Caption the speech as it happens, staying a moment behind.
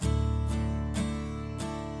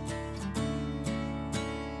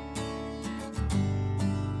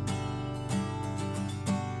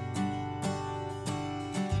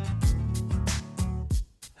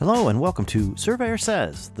Hello and welcome to Surveyor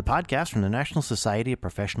Says, the podcast from the National Society of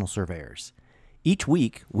Professional Surveyors. Each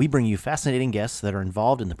week, we bring you fascinating guests that are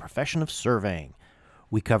involved in the profession of surveying.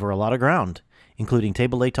 We cover a lot of ground, including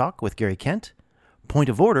Table A Talk with Gary Kent, Point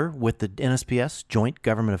of Order with the NSPS Joint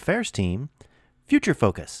Government Affairs Team, Future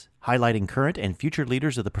Focus, highlighting current and future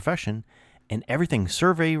leaders of the profession, and everything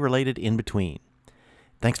survey-related in between.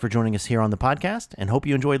 Thanks for joining us here on the podcast, and hope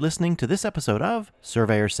you enjoyed listening to this episode of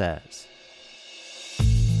Surveyor Says.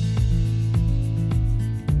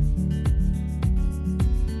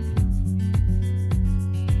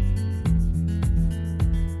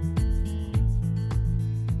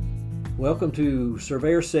 Welcome to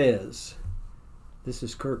Surveyor Says. This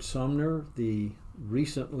is Kurt Sumner, the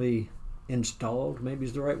recently installed, maybe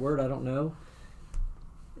is the right word, I don't know,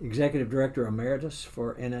 Executive Director Emeritus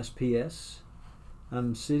for NSPS.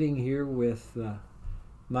 I'm sitting here with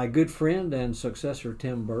my good friend and successor,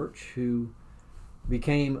 Tim Birch, who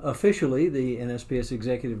became officially the NSPS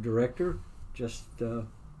Executive Director just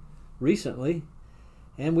recently,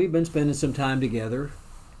 and we've been spending some time together.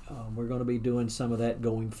 We're going to be doing some of that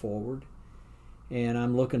going forward. And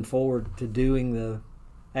I'm looking forward to doing the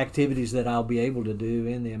activities that I'll be able to do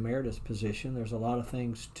in the emeritus position. There's a lot of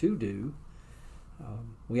things to do.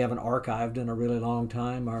 We haven't archived in a really long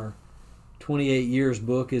time. Our 28 years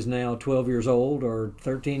book is now 12 years old or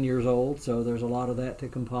 13 years old, so there's a lot of that to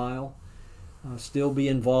compile. Still be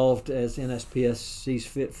involved as NSPS sees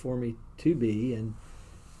fit for me to be, and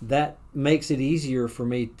that makes it easier for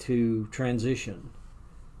me to transition.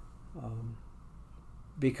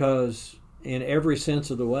 Because in every sense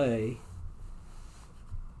of the way,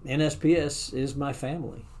 NSPS is my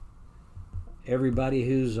family. Everybody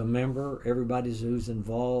who's a member, everybody who's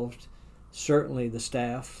involved, certainly the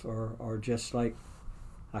staff are just like,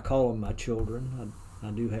 I call them my children. I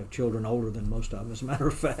do have children older than most of them, as a matter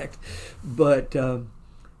of fact. But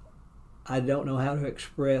I don't know how to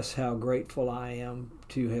express how grateful I am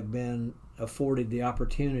to have been afforded the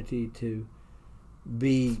opportunity to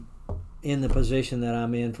be in the position that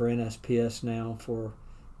I'm in for NSPS now for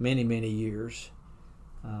many, many years.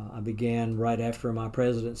 I began right after my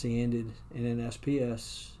presidency ended in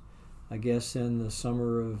NSPS, I guess in the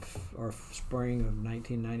summer of or spring of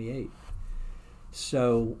 1998.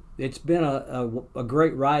 So it's been a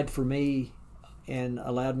great ride for me and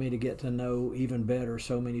allowed me to get to know even better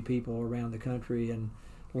so many people around the country and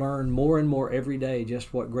learn more and more every day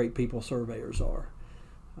just what great people surveyors are.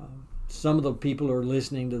 Some of the people who are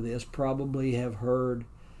listening to this probably have heard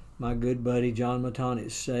my good buddy John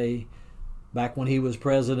Matanich say, back when he was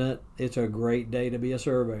president, it's a great day to be a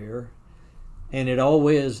surveyor. And it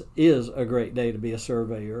always is a great day to be a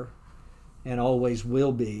surveyor, and always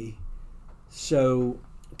will be. So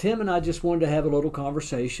Tim and I just wanted to have a little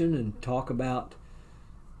conversation and talk about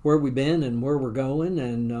where we've been and where we're going.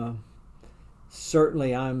 And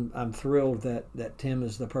certainly I'm thrilled that Tim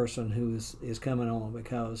is the person who is coming on,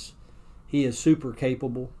 because he is super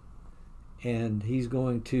capable, and he's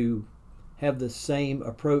going to have the same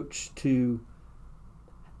approach to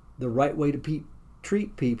the right way to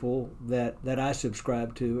treat people that I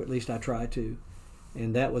subscribe to, at least I try to.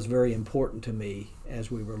 And that was very important to me as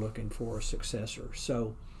we were looking for a successor.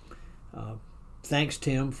 So thanks,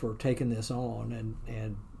 Tim, for taking this on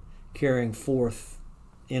and carrying forth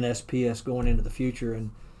NSPS going into the future.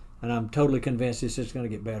 And I'm totally convinced it's just going to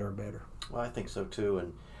get better and better. Well, I think so too.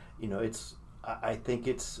 And I think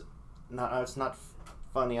it's not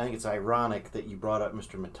funny. I think it's ironic that you brought up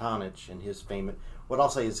Mr. Matanich and his famous, what I'll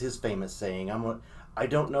say is his famous saying. I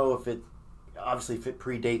don't know if it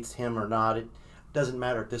predates him or not. It doesn't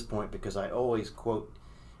matter at this point, because I always quote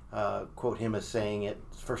him as saying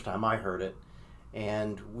it the first time I heard it.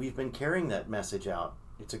 And we've been carrying that message out.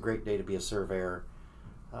 It's a great day to be a surveyor.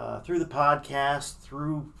 Through the podcast,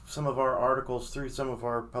 through some of our articles, through some of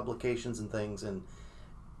our publications and things. And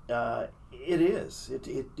it is.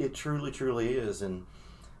 It truly, truly is. And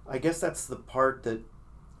I guess that's the part that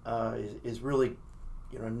is really,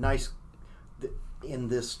 nice in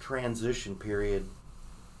this transition period,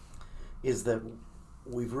 is that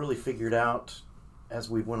we've really figured out, as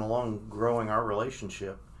we went along growing our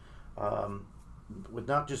relationship, with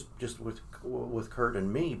not just with Kurt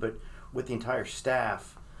and me, but with the entire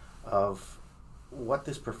staff, of what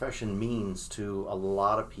this profession means to a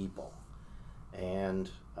lot of people. And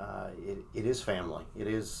it is family. It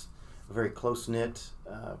is very close knit.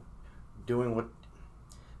 Doing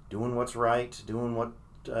what's right. Doing what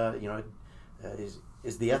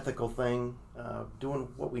is the ethical thing. Doing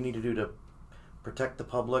what we need to do to protect the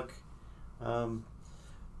public.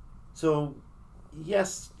 So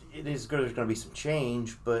yes, there's going to be some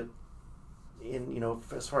change, but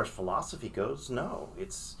as far as philosophy goes, no,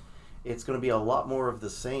 it's going to be a lot more of the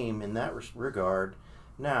same in that regard.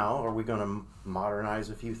 Now, are we going to modernize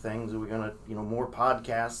a few things? Are we going to, more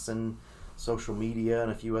podcasts and social media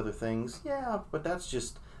and a few other things? Yeah, but that's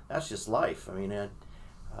just life. I mean,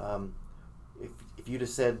 if you'd have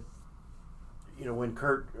said, when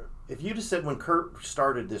Kurt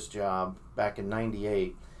started this job back in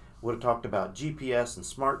 '98, would have talked about GPS and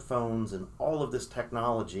smartphones and all of this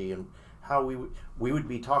technology and how we would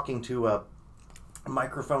be talking to a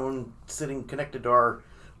microphone sitting connected to our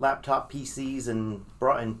laptop PCs and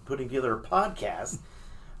putting together a podcast,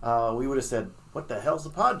 we would have said, what the hell's a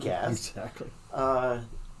podcast? Exactly. But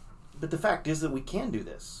the fact is that we can do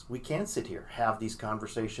this. We can sit here, have these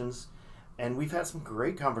conversations, and we've had some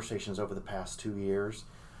great conversations over the past 2 years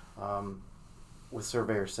with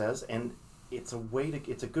Surveyor Says, and it's a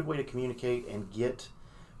good way to communicate and get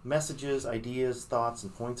messages, ideas, thoughts,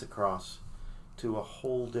 and points across to a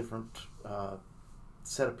whole different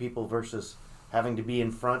set of people versus having to be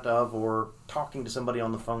in front of or talking to somebody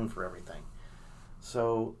on the phone for everything.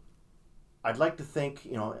 So I'd like to think,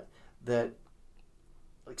 that,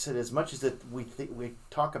 like I said, as much as that we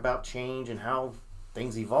talk about change and how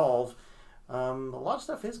things evolve, a lot of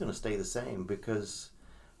stuff is going to stay the same because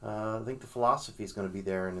I think the philosophy is going to be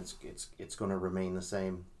there and it's going to remain the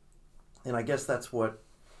same. And I guess that's what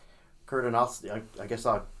Kurt, and I guess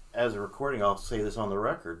as a recording, I'll say this on the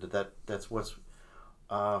record that's what's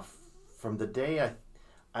from the day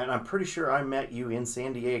I'm pretty sure I met you in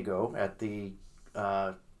San Diego at the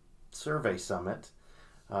Survey Summit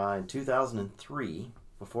in 2003,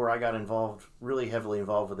 before I got really heavily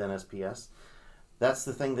involved with NSPS. That's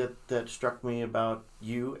the thing that struck me about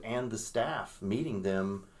you and the staff, meeting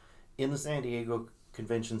them in the San Diego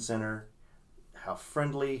Convention Center, how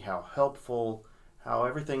friendly, how helpful, how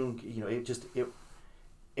everything,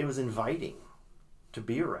 it was inviting to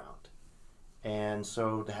be around. And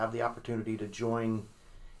so to have the opportunity to join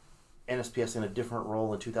NSPS in a different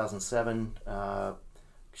role in 2007,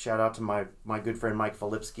 shout out to my good friend Mike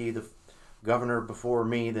Filipski, the governor before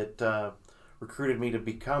me that recruited me to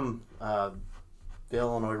become the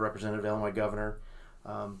Illinois representative, Illinois governor.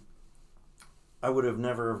 I would have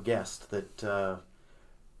never guessed that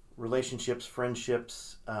relationships,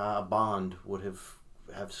 friendships, a bond would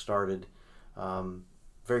have started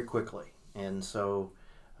very quickly. And so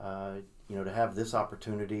to have this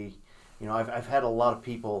opportunity, I've had a lot of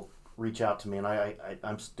people reach out to me, and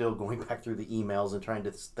I'm still going back through the emails and trying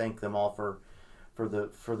to thank them all for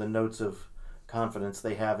the notes of confidence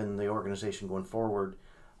they have in the organization going forward.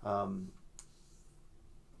 But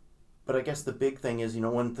I guess the big thing is,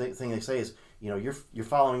 one thing they say is, you're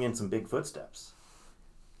following in some big footsteps,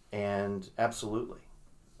 and absolutely,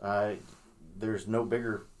 there's no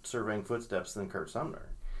bigger surveying footsteps than Kurt Sumner,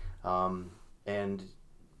 and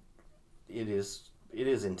it is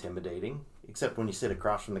intimidating, except when you sit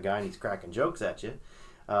across from the guy and he's cracking jokes at you.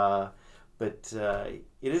 But it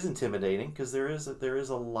is intimidating because there is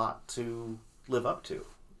a lot to live up to,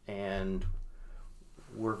 and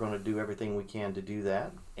we're going to do everything we can to do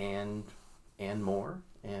that and more.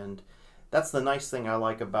 And that's the nice thing I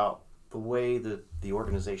like about the way that the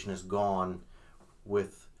organization has gone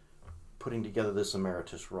with putting together this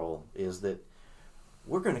emeritus role, is that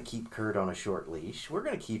we're going to keep Kurt on a short leash. We're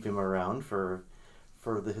going to keep him around for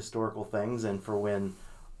the historical things and for when,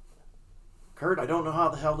 Kurt, I don't know how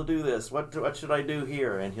the hell to do this. What should I do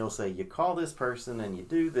here? And he'll say, you call this person and you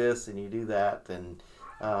do this and you do that, and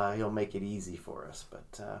he'll make it easy for us.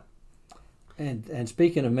 But and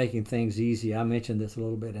speaking of making things easy, I mentioned this a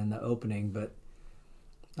little bit in the opening, but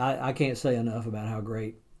I can't say enough about how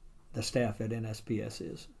great the staff at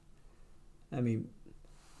NSPS is. I mean,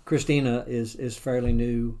 Christina is fairly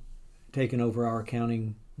new, taking over our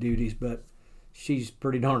accounting duties, but she's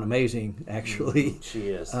pretty darn amazing, actually. She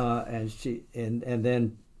is. And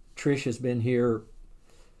then Trish has been here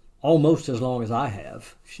almost as long as I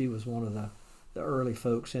have. She was one of the early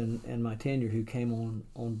folks in my tenure who came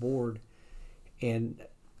on board. And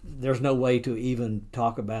there's no way to even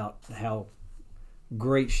talk about how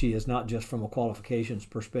great she is, not just from a qualifications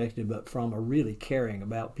perspective, but from a really caring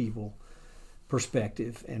about people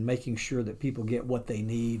perspective and making sure that people get what they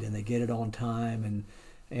need and they get it on time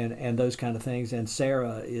and those kind of things. And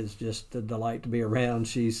Sarah is just a delight to be around.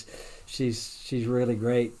 She's really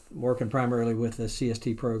great, working primarily with the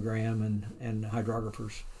CST program and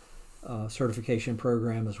hydrographers certification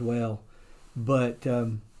program as well. But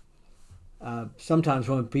sometimes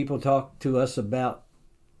when people talk to us about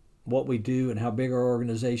what we do and how big our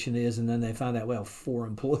organization is, and then they find out, 4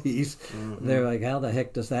 employees, they're like, how the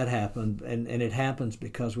heck does that happen? And it happens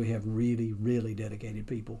because we have really, really dedicated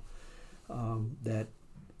people. that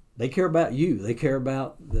they care about you. They care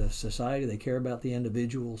about the society. They care about the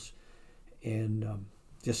individuals, and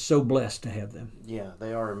just so blessed to have them. Yeah,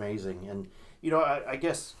 they are amazing. And, I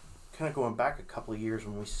guess kind of going back a couple of years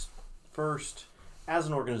when we first, as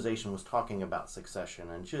an organization, was talking about succession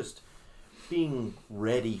and just being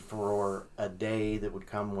ready for a day that would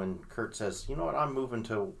come when Kurt says, you know what, I'm moving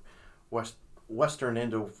to western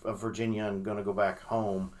end of Virginia and going to go back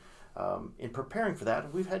home. In preparing for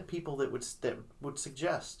that, we've had people that would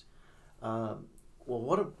suggest, why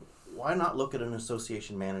not look at an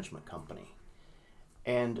association management company?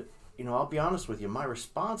 And, I'll be honest with you, my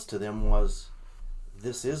response to them was,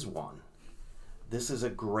 this is one. This is a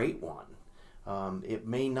great one. It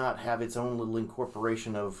may not have its own little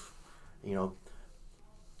incorporation of,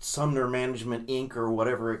 Sumner Management Inc. or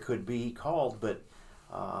whatever it could be called, but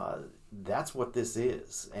that's what this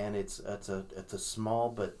is. And it's a small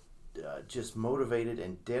but just motivated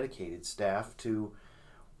and dedicated staff to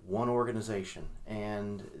one organization,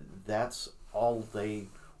 and that's all they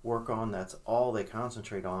work on. That's all they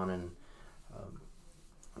concentrate on, and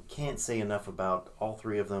can't say enough about all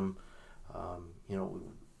three of them. You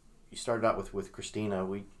started out with Christina.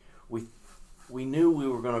 We knew we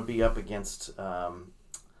were going to be up against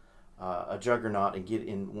a juggernaut and get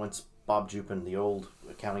in once Bob Jupin, the old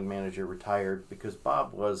accounting manager, retired, because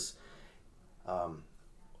Bob was, how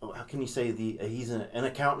can you say, he's an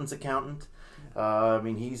accountant's accountant.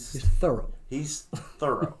 He's thorough. He's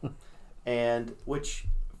thorough, and which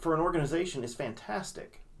for an organization is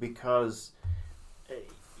fantastic, because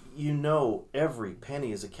every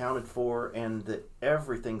penny is accounted for and that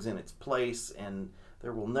everything's in its place, and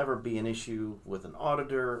there will never be an issue with an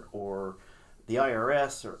auditor or the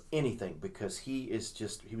IRS or anything, because he was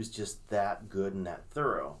just that good and that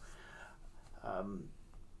thorough.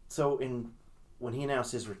 When he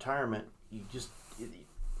announced his retirement,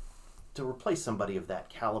 to replace somebody of that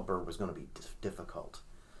caliber was going to be difficult.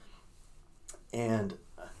 And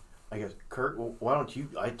I guess, Kurt, why don't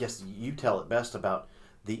you tell it best about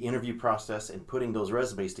the interview process and putting those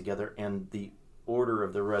resumes together and the order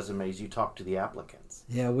of the resumes you talked to the applicants.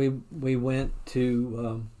 Yeah, we went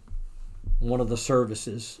to one of the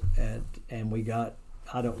services and we got,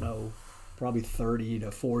 I don't know, probably 30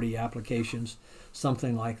 to 40 applications,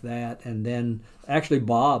 something like that. And then actually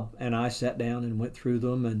Bob and I sat down and went through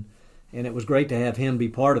them, and it was great to have him be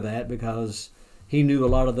part of that, because he knew a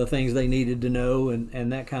lot of the things they needed to know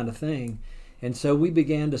and that kind of thing. And so we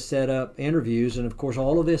began to set up interviews, and of course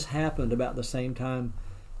all of this happened about the same time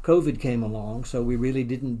COVID came along, so we really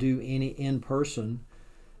didn't do any in-person.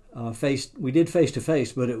 We did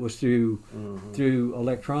face-to-face, but it was through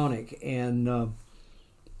electronic. And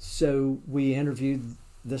so we interviewed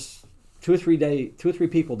two or three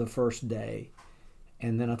people the first day,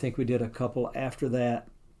 and then I think we did a couple after that.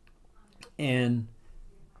 And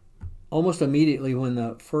almost immediately when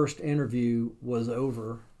the first interview was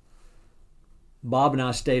over, Bob and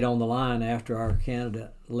I stayed on the line after our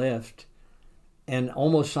candidate left, and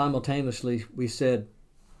almost simultaneously we said,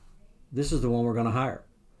 this is the one we're going to hire,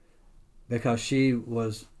 because she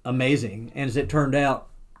was amazing. And as it turned out,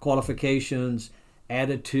 qualifications,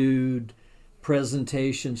 attitude,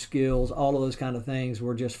 presentation skills, all of those kind of things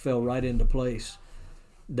just fell right into place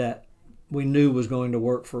that we knew was going to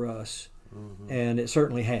work for us. Mm-hmm. And it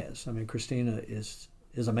certainly has. I mean, Christina is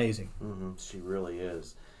amazing. Mm-hmm. She really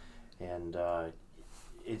is. And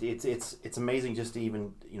it's amazing just to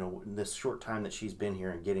even, in this short time that she's been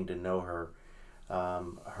here and getting to know her,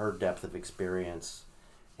 her depth of experience,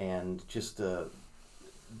 and just the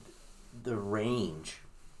range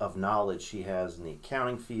of knowledge she has in the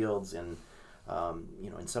accounting fields, and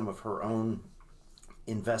in some of her own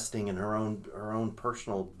investing in her own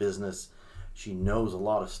personal business. She knows a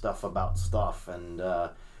lot of stuff about stuff, and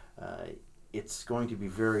it's going to be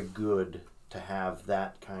very good to have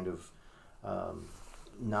that kind of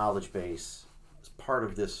knowledge base as part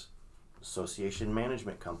of this association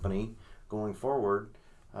management company going forward,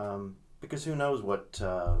 because who knows what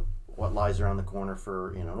lies around the corner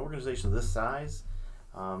for an organization of this size.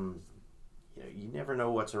 You never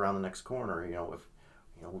know what's around the next corner. If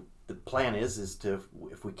the plan is to,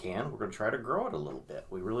 if we can, we're going to try to grow it a little bit.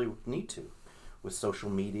 We really need to, with social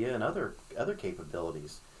media and other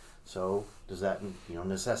capabilities. So does that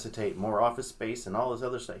necessitate more office space and all this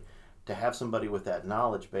other stuff? To have somebody with that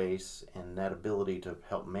knowledge base and that ability to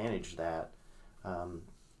help manage that,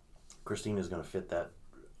 Christina's going to fit that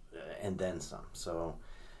and then some. So,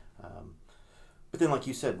 but then, like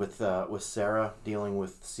you said, with Sarah dealing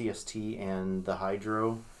with CST and the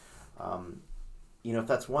hydro, if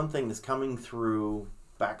that's one thing that's coming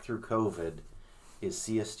back through COVID, is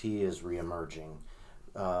CST is reemerging.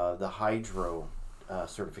 the hydro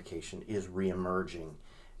certification is reemerging,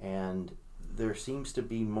 and there seems to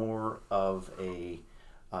be more of a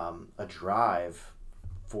drive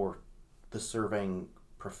for the surveying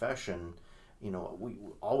profession.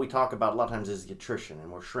 All we talk about a lot of times is attrition,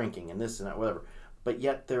 and we're shrinking, and this and that, whatever. But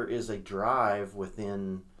yet there is a drive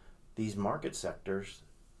within these market sectors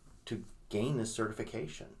to gain this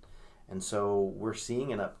certification. And so we're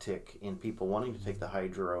seeing an uptick in people wanting to take the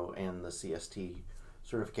hydro and the CST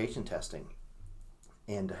certification testing.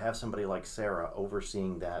 And to have somebody like Sarah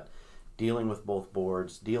overseeing that, dealing with both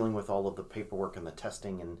boards, dealing with all of the paperwork and the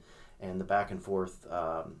testing and the back and forth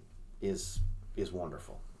is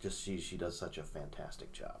wonderful. Just she does such a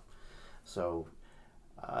fantastic job. So,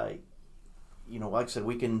 like I said,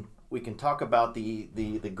 we can talk about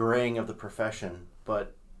the graying of the profession,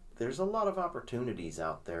 but there's a lot of opportunities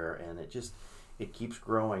out there, and it keeps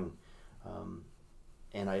growing.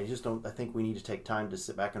 And I think we need to take time to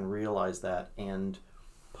sit back and realize that and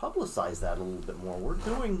publicize that a little bit more. We're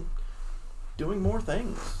doing more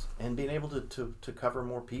things and being able to cover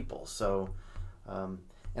more people. So, and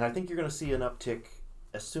I think you're going to see an uptick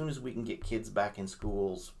as soon as we can get kids back in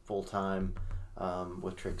schools full time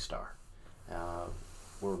with TrigStar.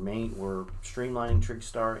 We're streamlining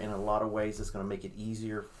TrigStar in a lot of ways. It's going to make it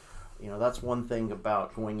easier. That's one thing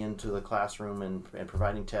about going into the classroom and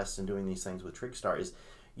providing tests and doing these things with TrigStar is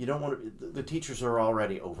you don't want the teachers are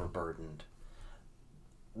already overburdened.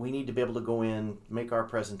 We need to be able to go in, make our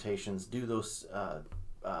presentations, do those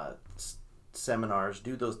seminars,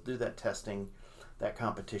 do that testing, that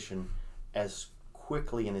competition as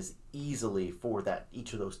quickly and as easily for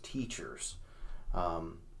each of those teachers.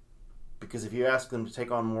 Because if you ask them to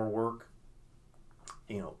take on more work,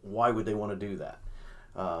 why would they want to do that?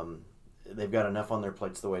 They've got enough on their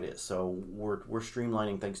plates the way it is. So we're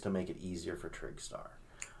streamlining things to make it easier for TrigStar.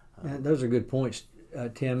 Those are good points,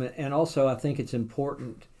 Tim. And also, I think it's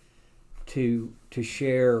important to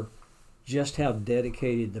share just how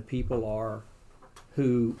dedicated the people are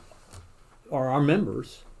who are our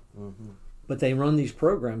members, but they run these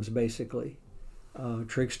programs basically.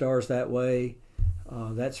 TrigStar's that way,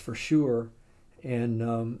 that's for sure.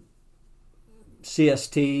 And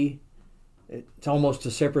CST, it's almost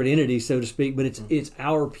a separate entity, so to speak, but it's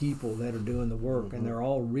our people that are doing the work, and they're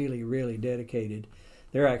all really, really dedicated.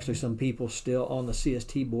 There are actually some people still on the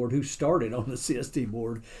CST board who started on the CST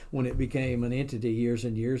board when it became an entity years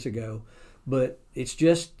and years ago. But it's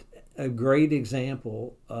just a great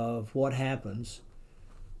example of what happens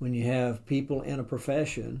when you have people in a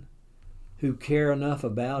profession who care enough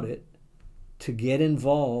about it to get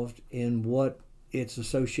involved in what its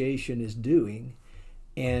association is doing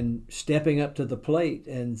and stepping up to the plate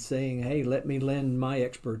and saying, hey, let me lend my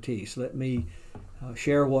expertise. Let me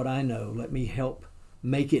share what I know. Let me help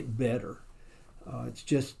make it better. It's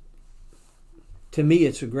just, to me,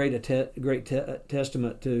 it's a great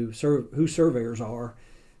testament to who surveyors are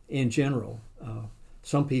in general.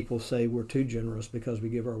 Some people say we're too generous because we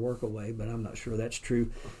give our work away, but I'm not sure that's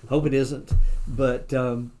true. Hope it isn't. But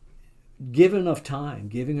give enough time,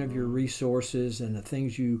 giving of your resources and the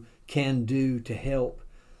things you can do to help,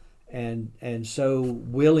 and so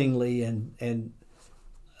willingly and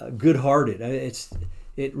good-hearted.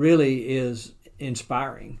 It really is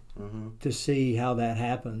inspiring to see how that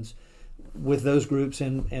happens with those groups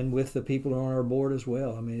and with the people on our board as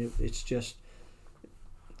well. I mean, it's just,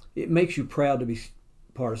 it makes you proud to be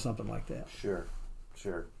part of something like that. Sure.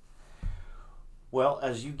 Well,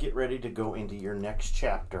 as you get ready to go into your next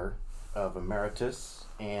chapter of Emeritus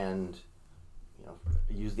and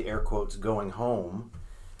use the air quotes, going home,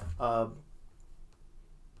 can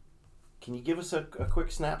you give us a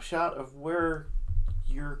quick snapshot of where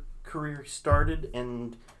your career started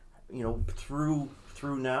and through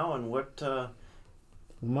now, and what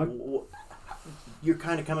you're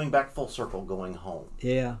kind of coming back full circle, going home?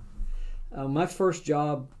 Yeah. My first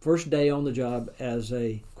day on the job as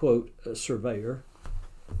a, quote, a surveyor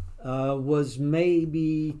was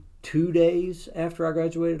maybe 2 days after I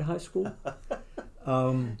graduated high school.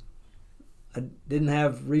 I didn't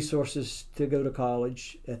have resources to go to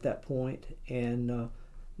college at that point, and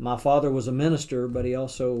my father was a minister, but he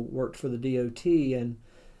also worked for the DOT, and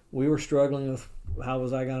we were struggling with where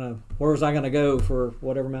was I going to go for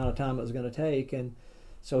whatever amount of time it was going to take. And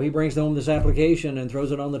so he brings home this application and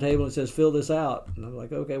throws it on the table and says, fill this out. And I'm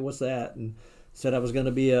like, okay, what's that? And said I was going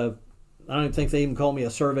to be I don't even think they even called me a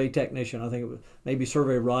survey technician. I think it was maybe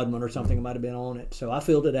survey rodman or something might have been on it. So I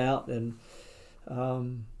filled it out, and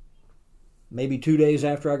maybe 2 days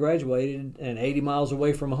after I graduated and 80 miles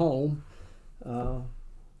away from home,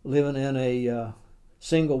 living in a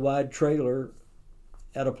single wide trailer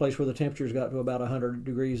at a place where the temperatures got to about 100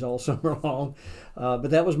 degrees all summer long.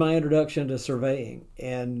 But that was my introduction to surveying.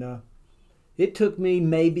 And it took me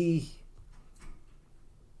maybe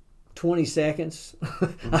 20 seconds.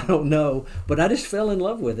 I don't know. But I just fell in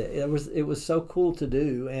love with it. It was so cool to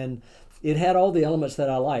do. And it had all the elements that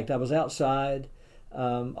I liked. I was outside,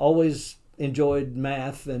 always enjoyed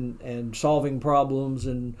math and solving problems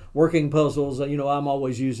and working puzzles. You know, I'm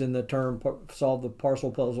always using the term solve the parcel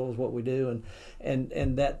puzzle is what we do,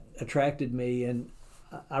 and that attracted me, and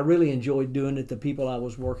I really enjoyed doing it. The people I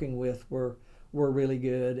was working with were really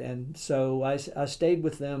good, and so I stayed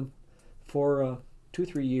with them for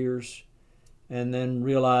 2-3 years, and then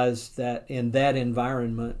realized that in that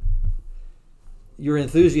environment your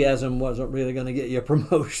enthusiasm wasn't really going to get you a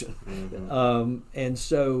promotion. Mm-hmm. And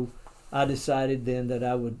so I decided then that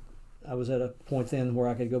I was at a point then where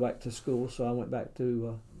I could go back to school, so I went back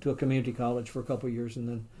to a community college for a couple of years, and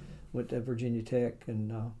then went to Virginia Tech.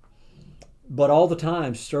 And but all the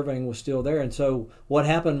time surveying was still there. And so what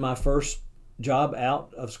happened? My first job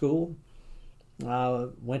out of school, I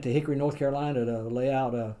went to Hickory, North Carolina, to lay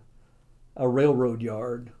out a railroad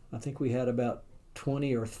yard. I think we had about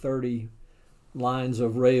 20 or 30 lines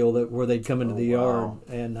of rail where they'd come into the yard,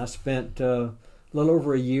 and I spent a little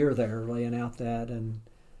over a year there laying out that, and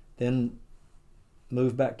then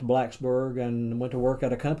moved back to Blacksburg and went to work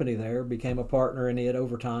at a company there, became a partner in it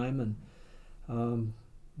over time, and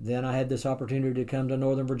then I had this opportunity to come to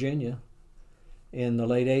Northern Virginia in the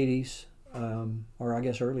late 80s, or I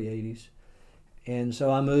guess early 80s. And so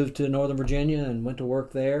I moved to Northern Virginia and went to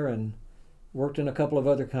work there and worked in a couple of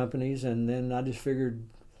other companies, and then I just figured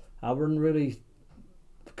I wasn't really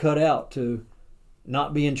cut out to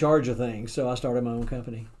not be in charge of things, so I started my own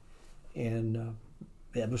company. And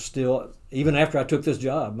it was still, even after I took this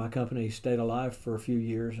job, my company stayed alive for a few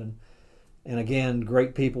years, and again,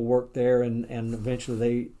 great people worked there, and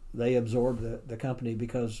eventually they absorbed the company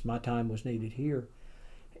because my time was needed here.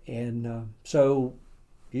 And so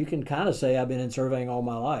you can kind of say I've been in surveying all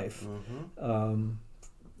my life. Mm-hmm.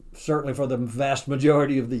 Certainly for the vast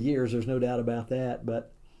majority of the years, there's no doubt about that,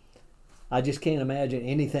 but I just can't imagine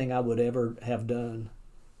anything I would ever have done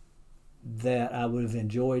that I would have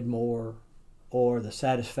enjoyed more, or the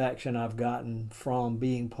satisfaction I've gotten from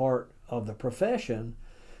being part of the profession,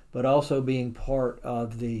 but also being part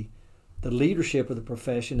of the leadership of the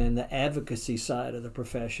profession and the advocacy side of the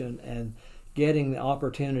profession, and getting the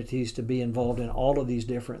opportunities to be involved in all of these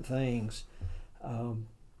different things.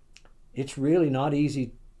 It's really not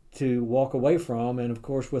easy to walk away from, and of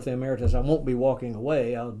course with the Emeritus I won't be walking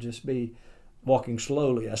away, I'll just be walking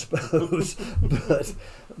slowly, I suppose.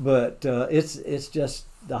 but it's just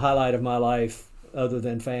the highlight of my life, other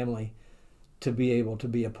than family, to be able to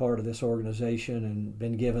be a part of this organization and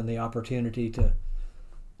been given the opportunity to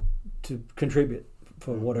contribute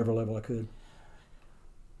for whatever level I could.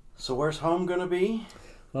 So where's home going to be?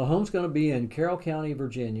 Well, home's going to be in Carroll County,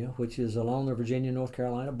 Virginia, which is along the Virginia-North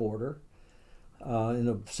Carolina border, in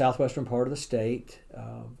the southwestern part of the state.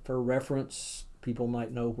 For reference, people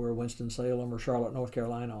might know where Winston-Salem or Charlotte, North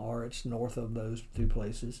Carolina are. It's north of those two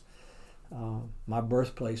places. My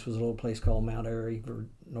birthplace was a little place called Mount Airy,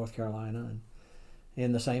 North Carolina, and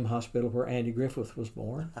in the same hospital where Andy Griffith was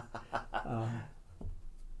born.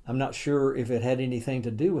 I'm not sure if it had anything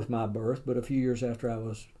to do with my birth, but a few years after I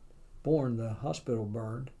was born, the hospital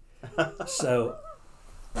burned. So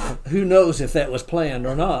who knows if that was planned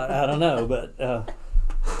or not? I don't know, but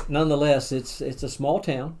nonetheless, it's a small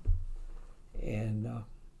town, and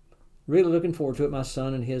really looking forward to it. My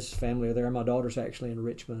son and his family are there. My daughter's actually in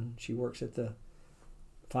Richmond. She works at the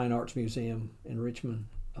Fine Arts Museum in Richmond.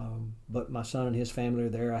 But my son and his family are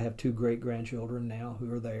there. I have 2 great-grandchildren now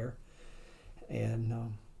who are there.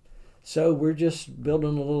 And so we're just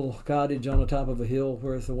building a little cottage on the top of a hill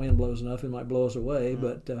where if the wind blows enough, it might blow us away.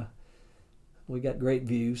 Mm-hmm. But we got great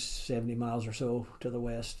views, 70 miles or so to the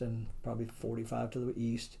west and probably 45 to the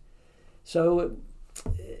east. So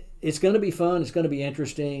it's going to be fun. It's going to be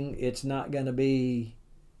interesting. It's not going to be,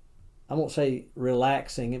 I won't say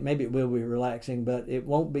relaxing. Maybe it will be relaxing, but it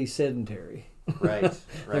won't be sedentary. Right.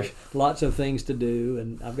 There's lots of things to do,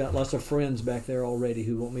 and I've got lots of friends back there already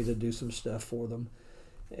who want me to do some stuff for them.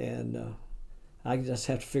 And I just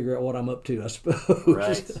have to figure out what I'm up to, I suppose.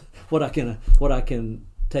 Right. what I can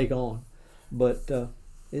take on. But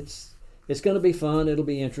it's going to be fun. It'll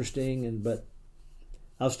be interesting, but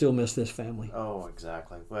I'll still miss this family. Oh,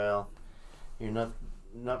 exactly. Well, you're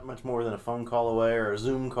not much more than a phone call away, or a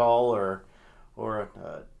Zoom call, or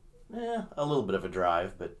a little bit of a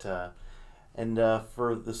drive. But and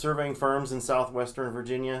for the surveying firms in southwestern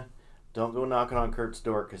Virginia, don't go knocking on Kurt's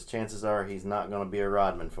door, because chances are he's not going to be a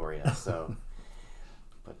Rodman for you. So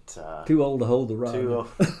But too old to hold the rod.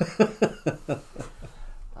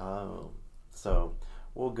 So,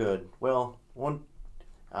 well, good. Well, like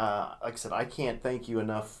I said, I can't thank you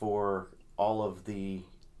enough for all of the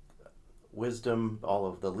wisdom, all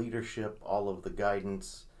of the leadership, all of the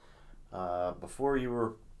guidance. Before you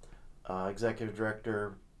were executive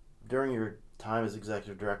director, during your time as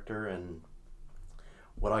executive director, and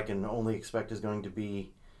what I can only expect is going to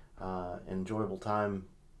be an enjoyable time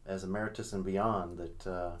as emeritus and beyond,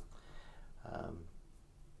 that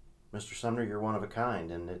Mr. Sumner, you're one of a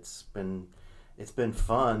kind, and it's been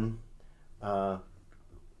fun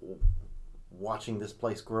watching this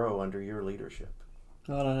place grow under your leadership.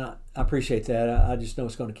 Well, I appreciate that. I just know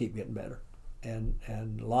it's going to keep getting better, and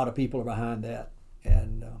a lot of people are behind that,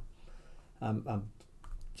 and I'm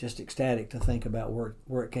just ecstatic to think about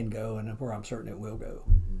where it can go and where I'm certain it will go.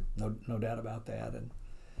 Mm-hmm. No doubt about that. And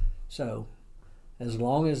so, as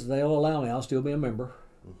long as they'll allow me, I'll still be a member,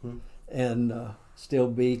 mm-hmm. and still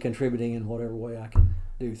be contributing in whatever way I can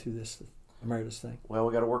do through this emeritus thing. Well,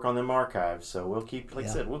 we got to work on them archives, so we'll keep, like I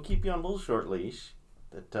said, we'll keep you on a little short leash.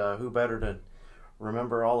 That who better to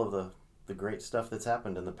remember all of the great stuff that's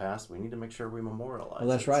happened in the past? We need to make sure we memorialize. Well,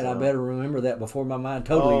 that's it, right. So. I better remember that before my mind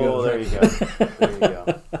totally goes. Oh, there you go. There you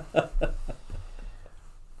go.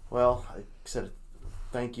 Well, like I said,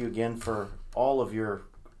 thank you again for all of your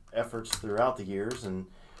efforts throughout the years, and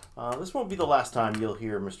this won't be the last time you'll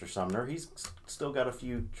hear Mr. Sumner. He's still got a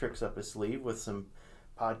few tricks up his sleeve with some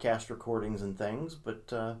podcast recordings and things,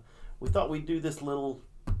 but we thought we'd do this little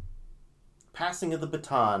passing of the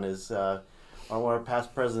baton, as our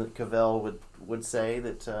past president Cavell would say,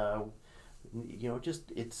 that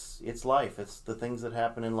just it's life. It's the things that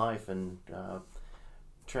happen in life, and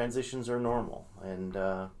transitions are normal, and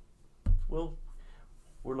we're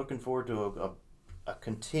looking forward to a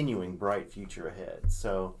continuing bright future ahead.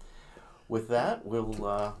 So with that,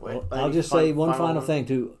 I'll just say one final thing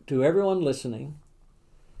to everyone listening,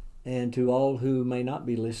 and to all who may not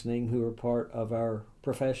be listening, who are part of our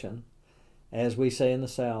profession. As we say in the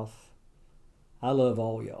South, I love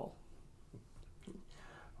all y'all.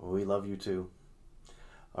 We love you too.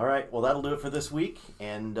 All right, well, that'll do it for this week,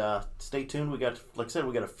 and stay tuned. Like I said,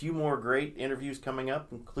 we got a few more great interviews coming up,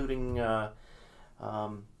 including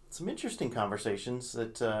some interesting conversations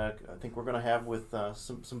that I think we're going to have with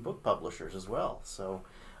some book publishers as well. So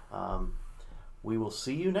we will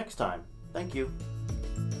see you next time. Thank you.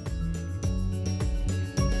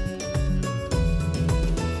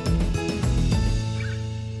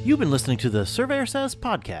 You've been listening to the Surveyor Says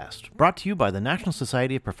podcast, brought to you by the National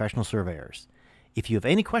Society of Professional Surveyors. If you have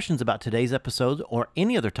any questions about today's episode or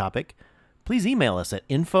any other topic, please email us at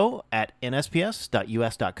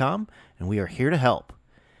info@nsps.us.com, and we are here to help.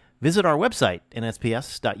 Visit our website,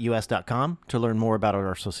 nsps.us.com, to learn more about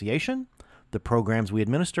our association, the programs we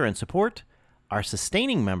administer and support, our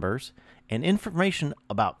sustaining members, and information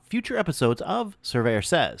about future episodes of Surveyor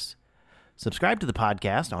Says. Subscribe to the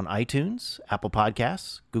podcast on iTunes, Apple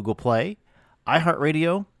Podcasts, Google Play,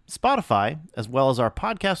 iHeartRadio, Spotify, as well as our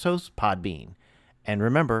podcast host, Podbean. And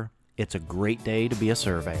remember, it's a great day to be a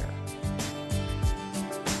surveyor.